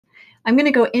I'm going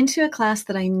to go into a class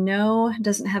that I know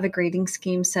doesn't have a grading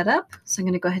scheme set up. So I'm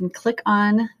going to go ahead and click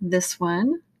on this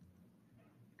one.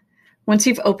 Once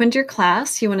you've opened your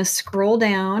class, you want to scroll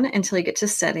down until you get to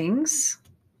settings.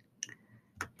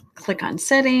 Click on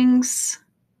settings.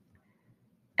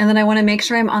 And then I want to make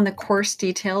sure I'm on the course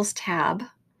details tab.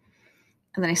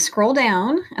 And then I scroll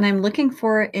down and I'm looking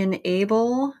for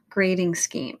enable grading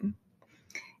scheme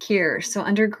here. So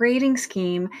under grading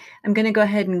scheme, I'm going to go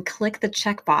ahead and click the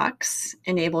checkbox,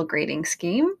 enable grading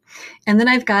scheme. And then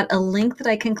I've got a link that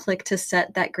I can click to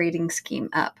set that grading scheme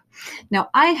up. Now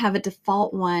I have a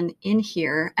default one in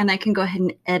here and I can go ahead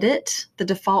and edit the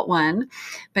default one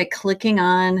by clicking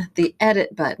on the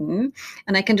edit button.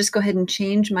 And I can just go ahead and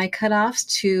change my cutoffs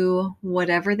to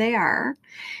whatever they are.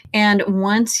 And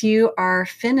once you are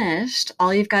finished,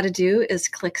 all you've got to do is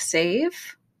click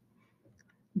save,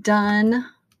 done,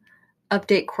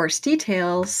 update course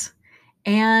details,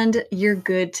 and you're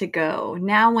good to go.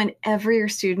 Now, whenever your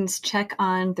students check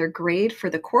on their grade for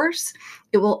the course,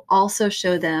 it will also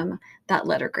show them that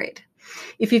letter grade.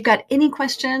 If you've got any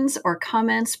questions or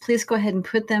comments, please go ahead and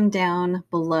put them down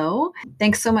below.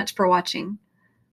 Thanks so much for watching.